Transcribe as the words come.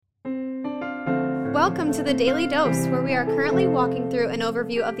Welcome to the Daily Dose, where we are currently walking through an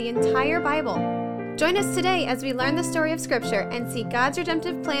overview of the entire Bible. Join us today as we learn the story of Scripture and see God's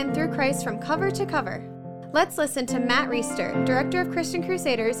redemptive plan through Christ from cover to cover. Let's listen to Matt Reisetter, Director of Christian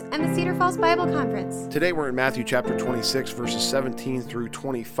Crusaders and the Cedar Falls Bible Conference. Today we're in Matthew chapter 26, verses 17 through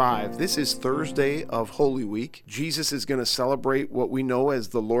 25. This is Thursday of Holy Week. Jesus is going to celebrate what we know as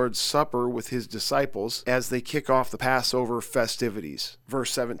the Lord's Supper with his disciples as they kick off the Passover festivities.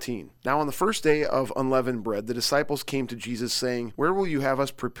 Verse 17. Now on the first day of unleavened bread, the disciples came to Jesus saying, "Where will you have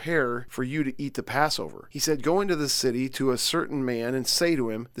us prepare for you to eat the Passover?" He said, "Go into the city to a certain man and say to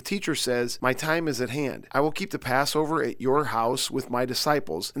him, 'The teacher says, my time is at hand. I will keep the Passover at your house with my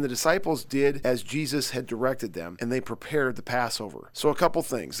disciples.' And the disciples did as Jesus had directed them, and they prepared the Passover." So a couple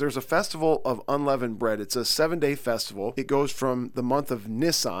things. There's a festival of unleavened bread. It's a 7-day festival. It goes from the month of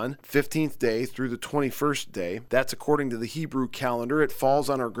Nisan, 15th day, through the 21st day. That's according to the Hebrew calendar. It falls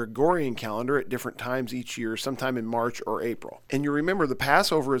on our Gregorian calendar at different times each year, sometime in March or April. And you remember the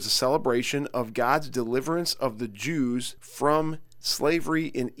Passover is a celebration of God's deliverance of the Jews from slavery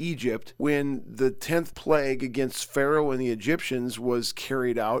in Egypt when the 10th plague against Pharaoh and the Egyptians was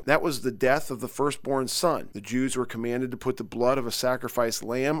carried out. That was the death of the firstborn son. The Jews were commanded to put the blood of a sacrificed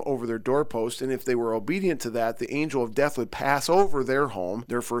lamb over their doorpost, and if they were obedient to that, the angel of death would pass over their home.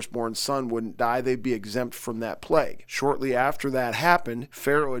 Their firstborn son wouldn't die. They'd be exempt from that plague. Shortly after that happened,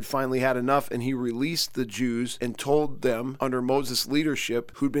 Pharaoh had finally had enough, and he released the Jews and told them, under Moses'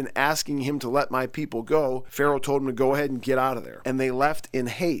 leadership, who'd been asking him to let my people go, Pharaoh told him to go ahead and get out of there. And they left in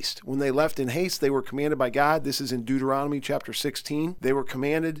haste. When they left in haste, they were commanded by God. This is in Deuteronomy chapter 16. They were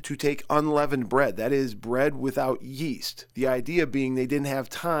commanded to take unleavened bread. That is, bread without yeast. The idea being they didn't have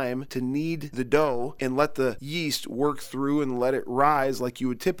time to knead the dough and let the yeast work through and let it rise like you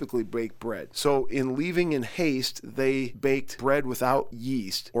would typically bake bread. So in leaving in haste, they baked bread without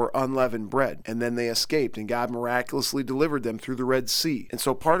yeast, or unleavened bread. And then they escaped, and God miraculously delivered them through the Red Sea. And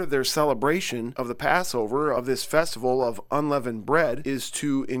so part of their celebration of the Passover, of this festival of unleavened bread, is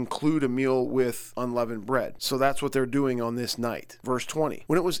to include a meal with unleavened bread. So that's what they're doing on this night. Verse 20.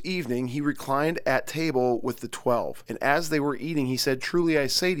 When it was evening, he reclined at table with the 12. And as they were eating, he said, "Truly I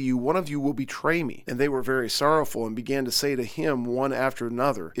say to you, one of you will betray me." And they were very sorrowful and began to say to him one after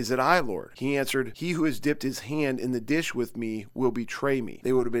another, "Is it I, Lord?" He answered, "He who has dipped his hand in the dish with me will betray me."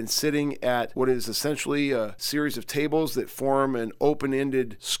 They would have been sitting at what is essentially a series of tables that form an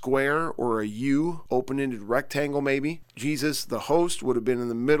open-ended square or a U, open-ended rectangle maybe. Jesus, the host, would have been in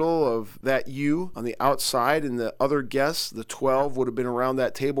the middle of that U on the outside, and the other guests, the 12, would have been around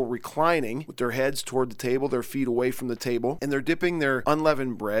that table reclining with their heads toward the table, their feet away from the table, and they're dipping their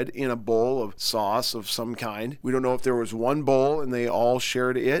unleavened bread in a bowl of sauce of some kind. We don't know if there was one bowl and they all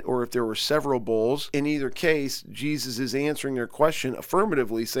shared it, or if there were several bowls. In either case, Jesus is answering their question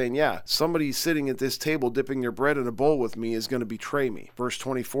affirmatively, saying, yeah, somebody sitting at this table dipping their bread in a bowl with me is going to betray me. Verse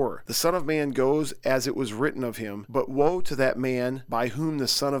 24, the Son of Man goes as it was written of him, but woe to that man by whom the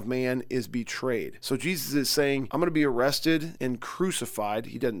Son of Man is betrayed. So Jesus is saying, I'm going to be arrested and crucified.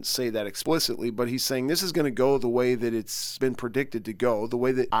 He doesn't say that explicitly, but he's saying this is going to go the way that it's been predicted to go, the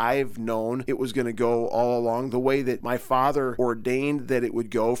way that I've known it was going to go all along, the way that my Father ordained that it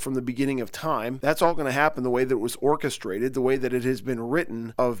would go from the beginning of time. That's all going to happen the way that it was orchestrated, the way that it has been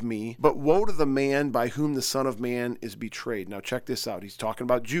written of me. But woe to the man by whom the Son of Man is betrayed. Now check this out. He's talking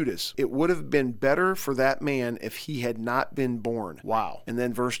about Judas. It would have been better for that man if he had not been born. Wow. And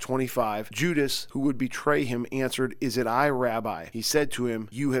then verse 25, Judas, who would betray him, answered, "Is it I, Rabbi?" He said to him,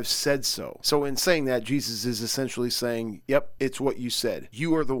 "You have said so." So in saying that, Jesus is essentially saying, yep, it's what you said.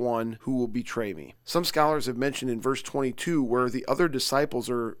 You are the one who will betray me. Some scholars have mentioned in verse 22 where the other disciples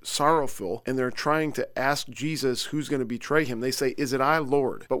are sorrowful and they're trying to ask Jesus who's going to betray him. They say, "Is it I,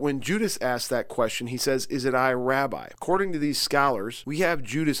 Lord?" But when Judas asks that question, he says, "Is it I, Rabbi?" According to these scholars, we have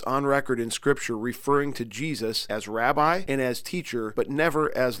Judas on record in Scripture referring to Jesus as Rabbi and as teacher, but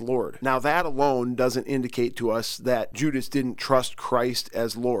never as Lord. Now that alone doesn't indicate to us that Judas didn't trust Christ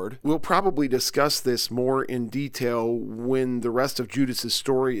as Lord. We'll probably discuss this more in detail when the rest of Judas's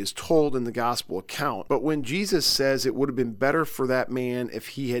story is told in the gospel account. But when Jesus says it would have been better for that man if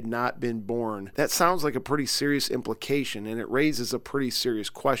he had not been born, that sounds like a pretty serious implication, and it raises a pretty serious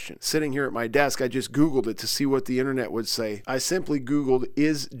question. Sitting here at my desk, I just Googled it to see what the internet would say. I simply Googled,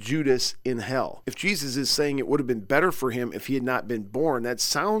 "Is Judas in hell?" If Jesus is saying it would have been better for him Abraham if he had not been born, that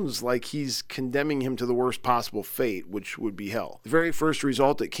sounds like he's condemning him to the worst possible fate, which would be hell. The very first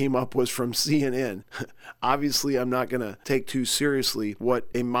result that came up was from CNN. Obviously, I'm not going to take too seriously what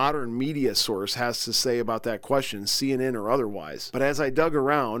a modern media source has to say about that question, CNN or otherwise. But as I dug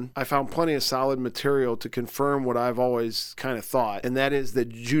around, I found plenty of solid material to confirm what I've always kind of thought, and that is that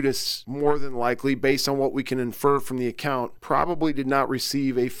Judas, more than likely, based on what we can infer from the account, probably did not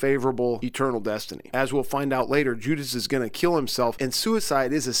receive a favorable eternal destiny. As we'll find out later, Judas is going to kill himself, and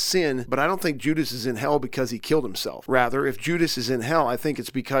suicide is a sin, but I don't think Judas is in hell because he killed himself. Rather, if Judas is in hell, I think it's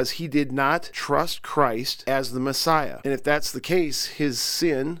because he did not trust Christ as the Messiah. And if that's the case, his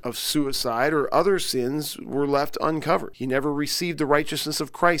sin of suicide or other sins were left uncovered. He never received the righteousness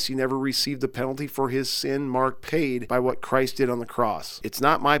of Christ. He never received the penalty for his sin mark paid by what Christ did on the cross. It's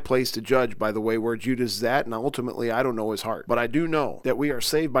not my place to judge, by the way, where Judas is at, and ultimately I don't know his heart. But I do know that we are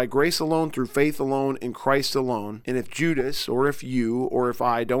saved by grace alone, through faith alone, in Christ alone. And if Judas, or if you, or if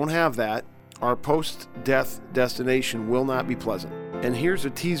I don't have that, our post-death destination will not be pleasant. And here's a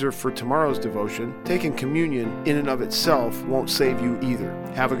teaser for tomorrow's devotion. Taking communion in and of itself won't save you either.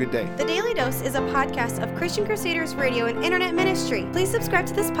 Have a good day. The Daily Dose is a podcast of Christian Crusaders Radio and Internet Ministry. Please subscribe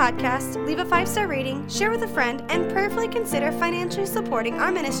to this podcast, leave a 5-star rating, share with a friend, and prayerfully consider financially supporting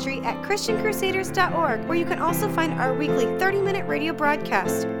our ministry at ChristianCrusaders.org, where you can also find our weekly 30-minute radio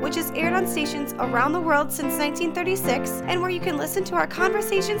broadcast, which is aired on stations around the world since 1936, and where you can listen to our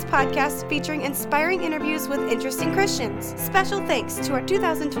Conversations podcast featuring inspiring interviews with interesting Christians. Special thanks to our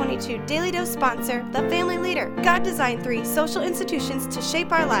 2022 Daily Dose sponsor, The Family Leader. God designed 3 social institutions to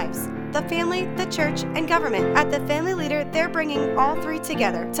shape our lives: the family, the church, and government. At The Family Leader, they're bringing all 3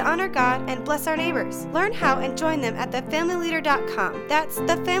 together to honor God and bless our neighbors. Learn how and join them at thefamilyleader.com. That's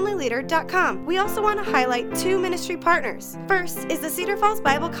thefamilyleader.com. We also want to highlight 2 ministry partners. First is the Cedar Falls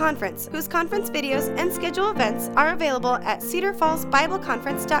Bible Conference, whose conference videos and schedule events are available at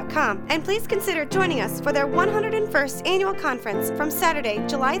cedarfallsbibleconference.com. And please consider joining us for their 101st annual conference from Saturday,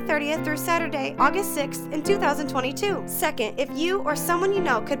 July 30th through Saturday, August 6th in 2022. Second, if you or someone you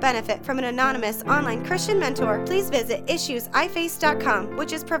know could benefit from an anonymous online Christian mentor, please visit issuesiface.com,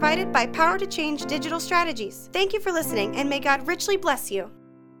 which is provided by Power to Change Digital Strategies. Thank you for listening, and may God richly bless you.